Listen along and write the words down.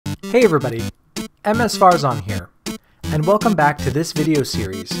Hey everybody, MS Farzan here, and welcome back to this video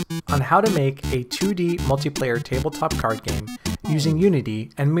series on how to make a 2D multiplayer tabletop card game using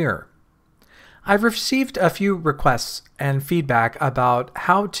Unity and Mirror. I've received a few requests and feedback about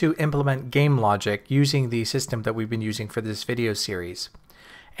how to implement game logic using the system that we've been using for this video series.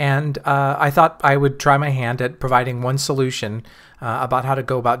 And I thought I would try my hand at providing one solution about how to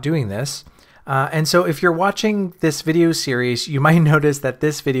go about doing this. And so if you're watching this video series, you might notice that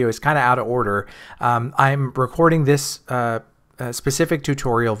this video is kind of out of order. I'm recording this specific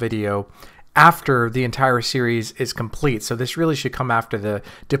tutorial video after the entire series is complete. So this really should come after the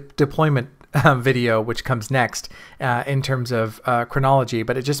deployment video, which comes next in terms of chronology,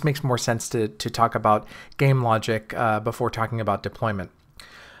 but it just makes more sense to talk about game logic before talking about deployment.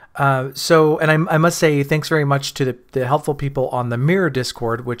 And I must say thanks very much to the helpful people on the Mirror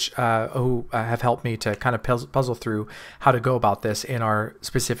Discord, which who have helped me to kind of puzzle through how to go about this in our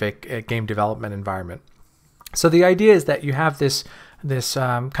specific game development environment. So the idea is that you have this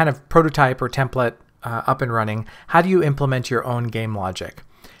kind of prototype or template up and running. How do you implement your own game logic?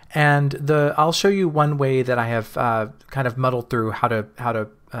 And I'll show you one way that I have kind of muddled through how to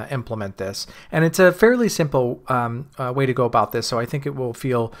implement this, and it's a fairly simple way to go about this. So I think it will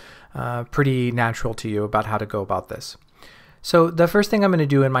feel pretty natural to you about how to go about this. So the first thing I'm going to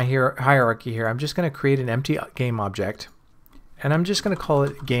do in my hierarchy here, I'm just going to create an empty game object, and I'm just going to call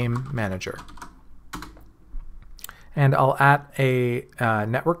it Game Manager, and I'll add a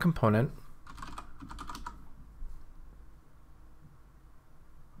network component.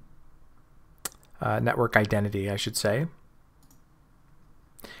 Network identity, I should say.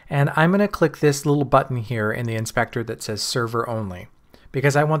 And I'm going to click this little button here in the inspector that says server only,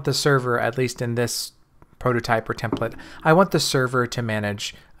 because I want the server, at least in this prototype or template, I want the server to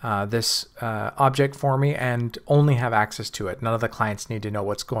manage this object for me and only have access to it. None of the clients need to know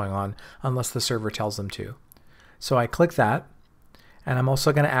what's going on unless the server tells them to. So I click that, and I'm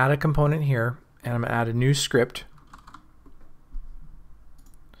also going to add a component here, and I'm going to add a new script.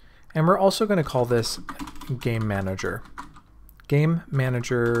 And we're also going to call this Game Manager. Game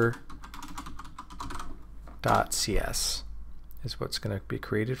Manager.cs is what's going to be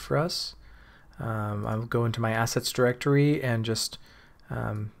created for us. I'll go into my assets directory and just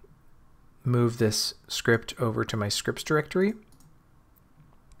move this script over to my scripts directory.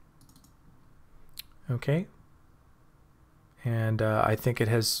 Okay. And I think it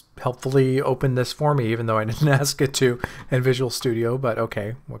has helpfully opened this for me, even though I didn't ask it to in Visual Studio, but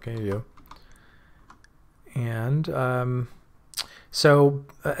okay, what can you do? And so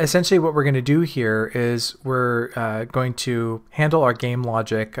essentially what we're going to do here is we're going to handle our game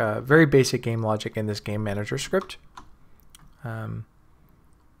logic, very basic game logic in this Game Manager script,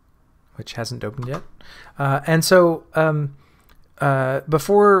 which hasn't opened yet. And so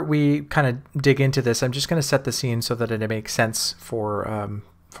before we kind of dig into this, I'm just going to set the scene so that it makes sense for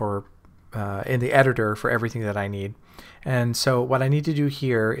in the editor for everything that I need. And so what I need to do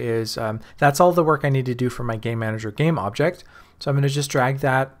here is that's all the work I need to do for my Game Manager game object. So I'm going to just drag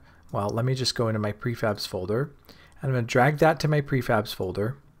that. Well, let me just go into my prefabs folder, and I'm going to drag that to my prefabs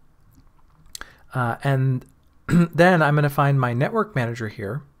folder, and then I'm going to find my network manager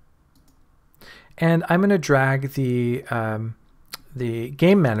here, and I'm going to drag the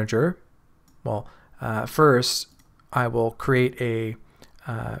game manager. Well, first I will create a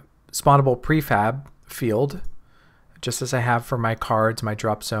spawnable prefab field, just as I have for my cards, my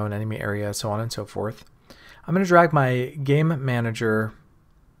drop zone, enemy area, so on and so forth. I'm going to drag my game manager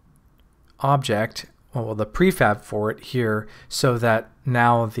object, well, the prefab for it here, so that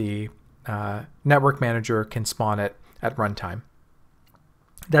now the network manager can spawn it at runtime.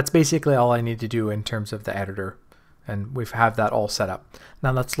 That's basically all I need to do in terms of the editor. And we have that all set up.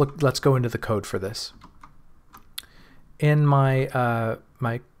 Now let's go into the code for this. In my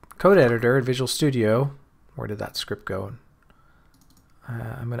my code editor at Visual Studio, where did that script go?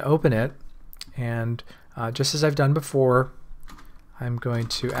 I'm going to open it, and just as I've done before, I'm going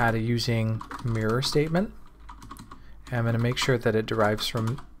to add a using mirror statement. And I'm going to make sure that it derives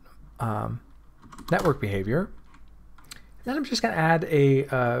from network behavior. And then I'm just going to add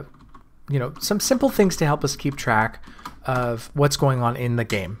a some simple things to help us keep track of what's going on in the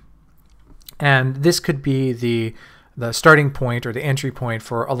game. And this could be the starting point or the entry point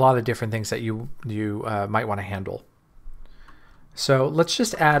for a lot of different things that you might want to handle. So let's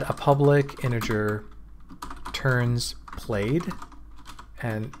just add a public integer turns played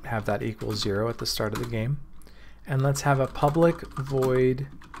and have that equal 0 at the start of the game. And let's have a public void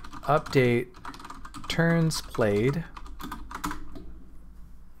update turns played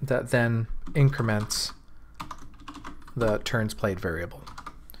that then increments the turns played variable.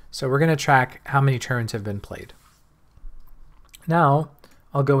 So we're going to track how many turns have been played. Now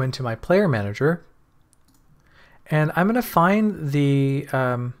I'll go into my player manager, and I'm going to find the,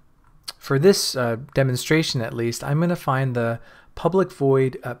 for this demonstration at least, I'm going to find the public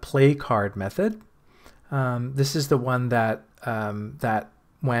void play card method. This is the one that,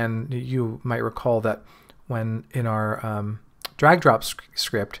 when you might recall that when in our drag drop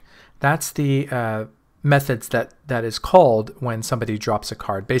script, that's the methods that is called when somebody drops a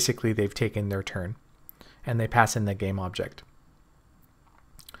card. Basically, they've taken their turn and they pass in the game object.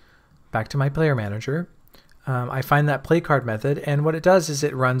 Back to my player manager, I find that play card method, and what it does is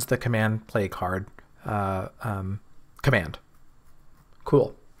it runs the command play card command.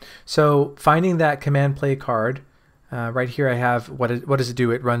 Cool. So finding that command play card, right here I have what does it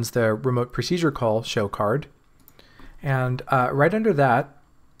do? It runs the remote procedure call show card, and right under that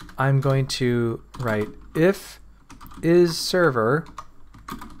I'm going to write if is server,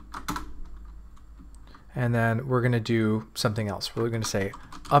 and then we're going to do something else. We're going to say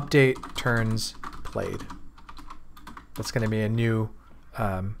update turns played. That's going to be a new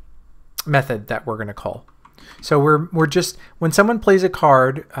method that we're going to call. So we're just, when someone plays a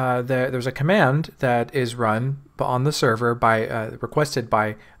card, there's a command that is run on the server by requested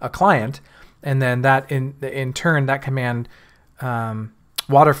by a client, and then that in turn that command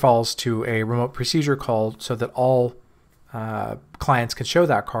waterfalls to a remote procedure call so that all clients can show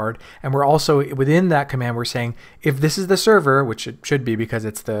that card. And we're also within that command we're saying if this is the server, which it should be because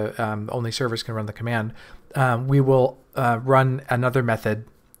it's the only servers can run the command, we will run another method,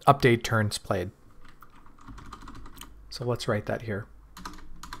 update turns played. So let's write that here.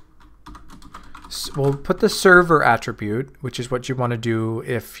 So we'll put the server attribute, which is what you want to do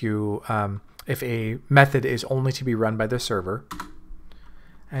if you if a method is only to be run by the server,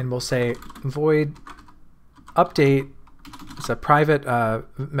 and we'll say void update. It's a private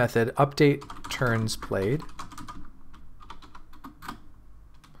method, update turns played.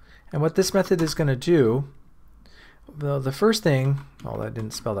 And what this method is going to do, well, the first thing, oh, I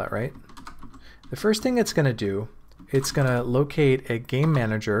didn't spell that right. The first thing it's going to do, it's going to locate a game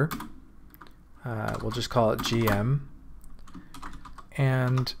manager. We'll just call it GM.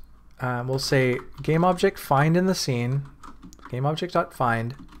 And we'll say game object find in the scene, game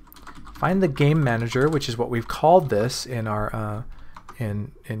object.find. Find the game manager, which is what we've called this in our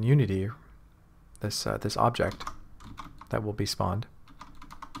in Unity, this object that will be spawned.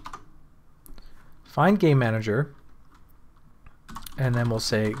 Find game manager, and then we'll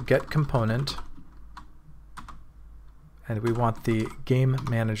say get component, and we want the game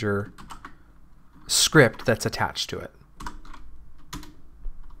manager script that's attached to it.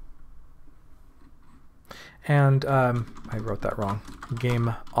 And I wrote that wrong.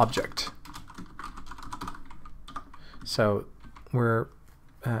 Game object. So we're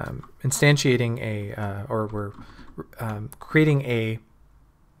instantiating a, or we're creating a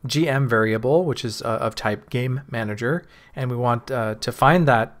GM variable, which is of type game manager, and we want to find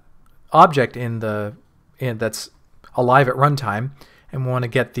that object that's alive at runtime, and we want to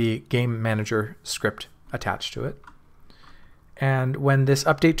get the game manager script attached to it. And when this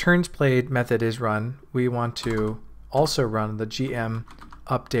update turns played method is run, we want to also run the GM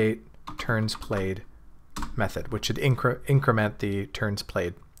update turns played method, which should increment the turns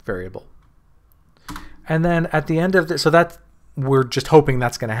played variable. And then at the end of this, so that we're just hoping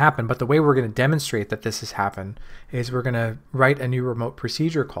that's going to happen, but the way we're going to demonstrate that this has happened is we're going to write a new remote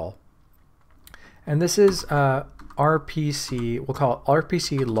procedure call. And this is RPC, we'll call it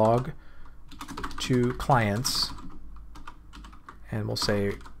RPC log to clients. And we'll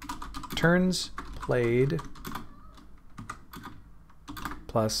say turns played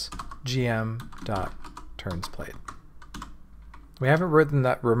plus gm dot turns played. We haven't written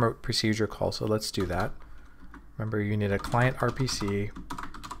that remote procedure call, so let's do that. Remember, you need a client RPC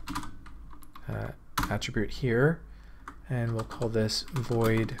attribute here, and we'll call this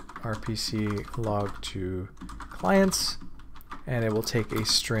void RPC log to clients, and it will take a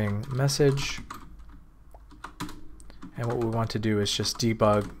string message. And what we want to do is just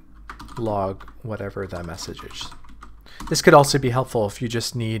debug log whatever that message is. This could also be helpful if you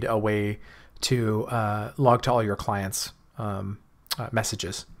just need a way to log to all your clients'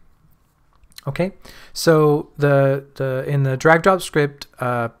 messages. Okay, so in the drag drop script,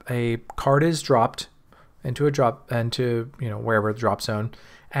 a card is dropped into wherever the drop zone,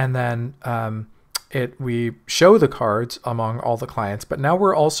 and then we show the cards among all the clients. But now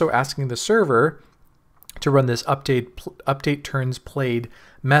we're also asking the server to run this update turns played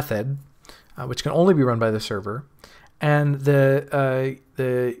method, which can only be run by the server. And the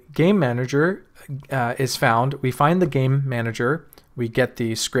game manager is found. We find the game manager We get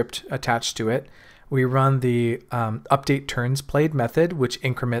the script attached to it. We run the update turns played method, which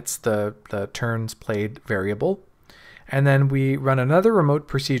increments the turns played variable. And then we run another remote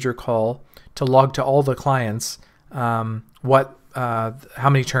procedure call to log to all the clients how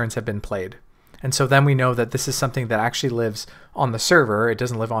many turns have been played. And so then we know that this is something that actually lives on the server. It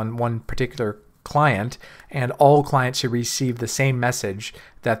doesn't live on one particular client, and all clients should receive the same message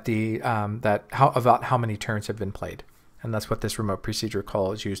that about how many turns have been played. And that's what this remote procedure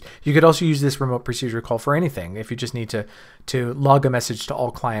call is used. You could also use this remote procedure call for anything if you just need to log a message to all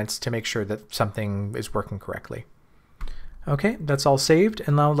clients to make sure that something is working correctly. Okay, that's all saved,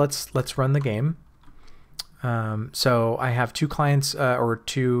 and now let's run the game. So I have two clients or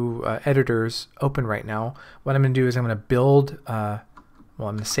two editors open right now. What I'm going to do is I'm going to build, I'm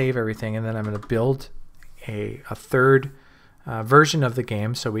going to save everything, and then I'm going to build a third version of the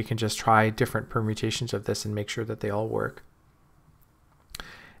game so we can just try different permutations of this and make sure that they all work.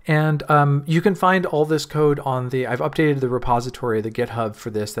 And you can find all this code on I've updated the repository, the GitHub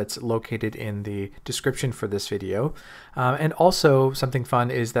for this, that's located in the description for this video. And also something fun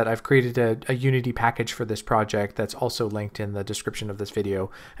is that I've created a Unity package for this project that's also linked in the description of this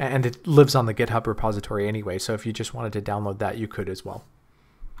video. And it lives on the GitHub repository anyway, so if you just wanted to download that, you could as well.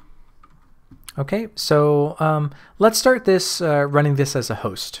 Okay, so let's start this running this as a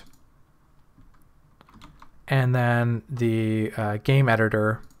host. And then the game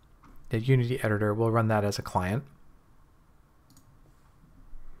editor, the Unity editor, will run that as a client.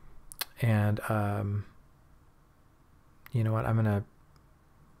 And you know what, I'm gonna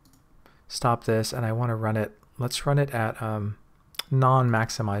stop this, and I want to run it, let's run it at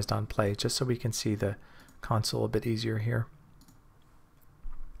non-maximized on play, just so we can see the console a bit easier here.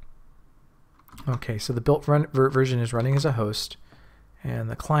 Okay, so the built version is running as a host, and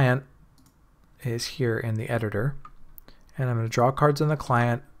the client is here in the editor. And I'm going to draw cards on the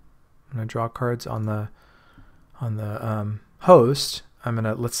client. I'm going to draw cards on the host.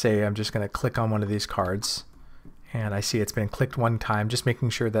 Let's say I'm just going to click on one of these cards, and I see it's been clicked one time, just making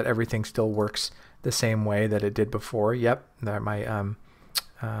sure that everything still works the same way that it did before. Yep, that my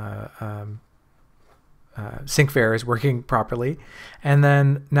syncVar is working properly. And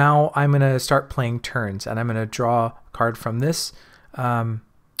then now I'm going to start playing turns, and I'm going to draw a card from this from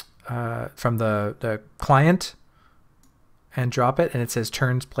the client and drop it, and it says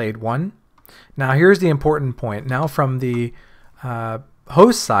turns played 1. Now here's the important point. Now from the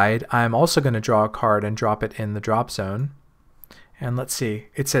host side, I'm also going to draw a card and drop it in the drop zone. And let's see,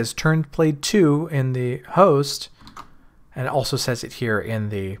 it says turns played 2 in the host, and it also says it here in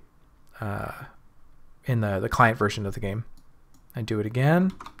the client version of the game. I do it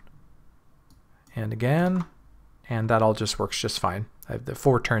again and again, and that all just works just fine. The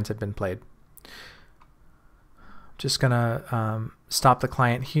 4 turns have been played. Just gonna stop the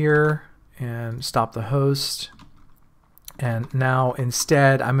client here and stop the host, and now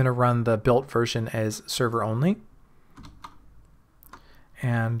instead I'm gonna run the built version as server only,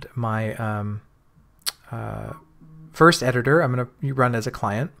 and my first editor I'm gonna run as a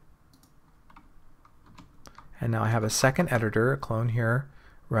client. And now I have a second editor, a clone here,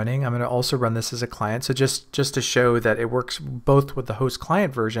 running. I'm going to also run this as a client. So just to show that it works both with the host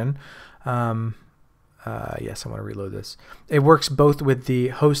client version. Yes, I want to reload this. It works both with the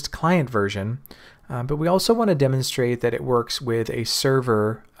host client version, but we also want to demonstrate that it works with a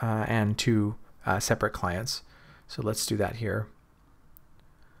server and 2 separate clients. So let's do that here.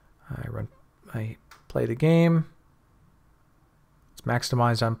 I play the game. It's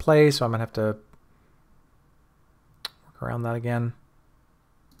maximized on play, so I'm going to have to around that again.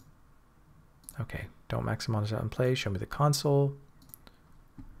 Okay, don't maximize it on play. Show me the console.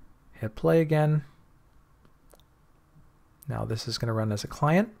 Hit play again. Now this is going to run as a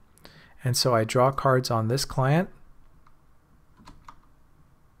client. And so I draw cards on this client.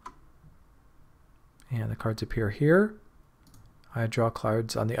 And the cards appear here. I draw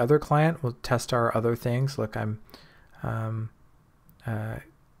cards on the other client. We'll test our other things. Look, I'm let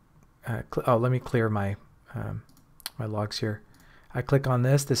me clear my my logs here. I click on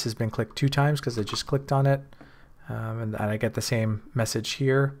this. This has been clicked 2 times because I just clicked on it, and I get the same message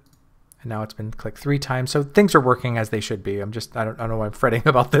here. And now it's been clicked 3 times. So things are working as they should be. I don't know why I'm fretting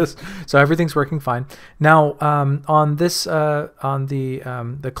about this. So everything's working fine. Now on this on the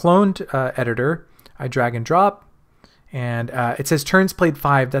cloned editor, I drag and drop, and it says turns played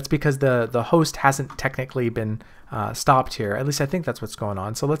 5. That's because the host hasn't technically been stopped here. At least I think that's what's going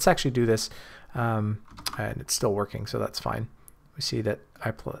on. So let's actually do this. And it's still working, so that's fine. We see that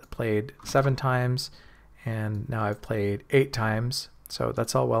I played 7 times, and now I've played 8 times. So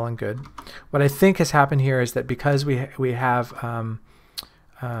that's all well and good. What I think has happened here is that because we have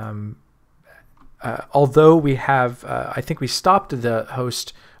although we have, I think we stopped the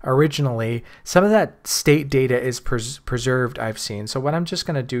host originally, some of that state data is preserved, I've seen. So what I'm just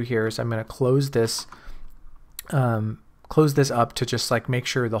going to do here is I'm going to close this up to just like make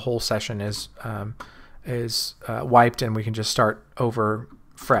sure the whole session is wiped and we can just start over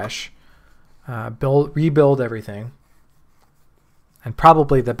fresh. Rebuild everything. And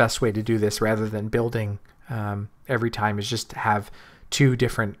probably the best way to do this rather than building every time is just to have two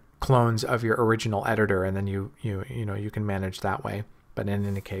different clones of your original editor, and then you can manage that way. But in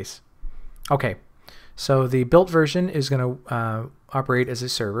any case, okay. So the built version is going to operate as a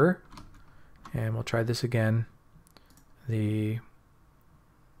server, and we'll try this again. The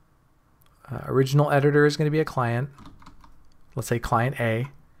original editor is going to be a client. Let's say client A,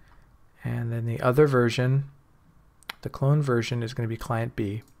 and then the other version, the clone version, is going to be client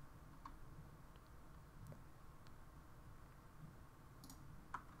B.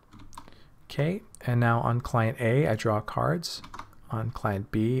 Okay, and now on client A, I draw cards. On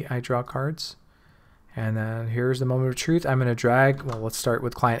client B, I draw cards. And then here's the moment of truth. I'm going to drag, well, let's start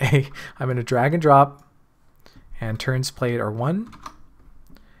with client A. I'm going to drag and drop, and turns played are 1.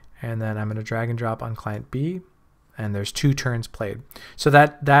 And then I'm going to drag and drop on client B, and there's 2 turns played. So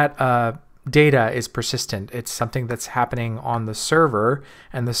that data is persistent. It's something that's happening on the server,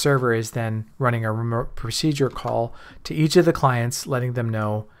 and the server is then running a remote procedure call to each of the clients, letting them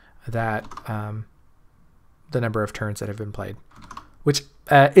know that the number of turns that have been played, which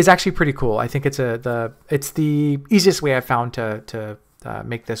is actually pretty cool. I think it's the easiest way I've found to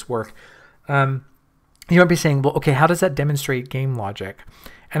make this work. You might be saying, well, okay, how does that demonstrate game logic?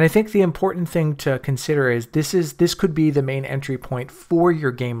 And I think the important thing to consider is this could be the main entry point for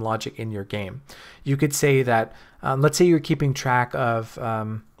your game logic in your game. You could say that, let's say you're keeping track of,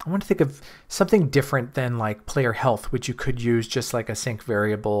 I want to think of something different than like player health, which you could use just like a sync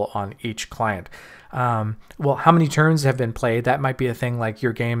variable on each client. Well, how many turns have been played? That might be a thing like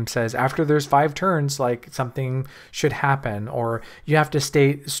your game says after there's 5 turns, like something should happen, or you have to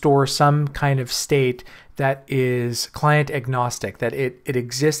store some kind of state that is client agnostic, that it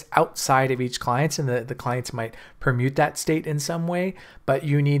exists outside of each client, and the clients might permute that state in some way, but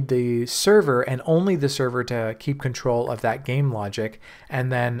you need the server and only the server to keep control of that game logic,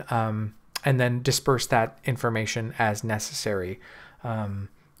 and then disperse that information as necessary.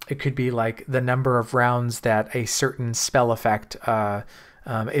 It could be like the number of rounds that a certain spell effect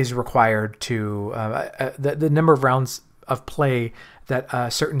is required to, the number of rounds of play that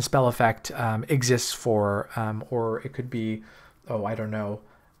a certain spell effect exists for, or it could be, oh, I don't know,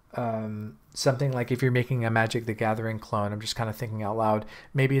 something like if you're making a Magic the Gathering clone, I'm just kind of thinking out loud,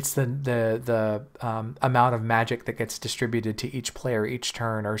 maybe it's the amount of magic that gets distributed to each player each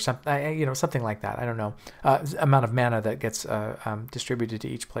turn, or something, something like that. I don't know, amount of mana that gets distributed to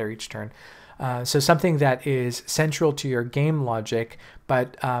each player each turn. So something that is central to your game logic,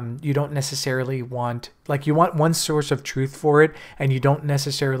 but you don't necessarily want, like, you want one source of truth for it, and you don't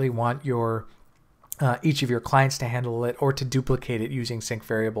necessarily want your each of your clients to handle it or to duplicate it using sync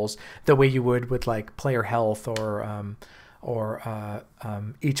variables the way you would with like player health or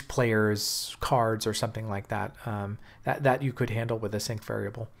each player's cards or something like that, that you could handle with a sync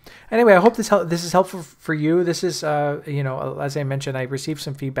variable. Anyway, I hope this is helpful for you. This is, as I mentioned, I received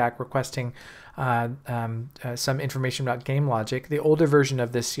some feedback requesting some information about game logic. The older version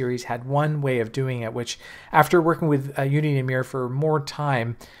of this series had one way of doing it, which after working with Unity and Mirror for more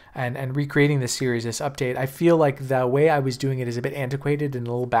time and recreating this series, this update, I feel like the way I was doing it is a bit antiquated and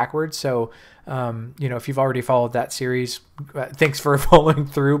a little backwards. So, if you've already followed that series, thanks for following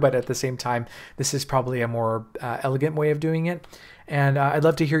through, but at the same time, this is probably a more elegant way of doing it. And I'd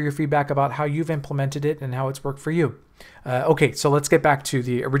love to hear your feedback about how you've implemented it and how it's worked for you. Okay, so let's get back to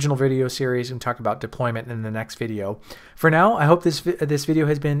the original video series and talk about deployment in the next video. For now, I hope this video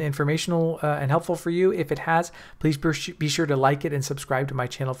has been informational and helpful for you. If it has, please be sure to like it and subscribe to my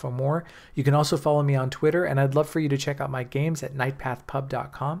channel for more. You can also follow me on Twitter, and I'd love for you to check out my games at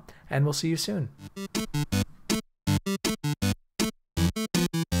nightpathpub.com, and we'll see you soon.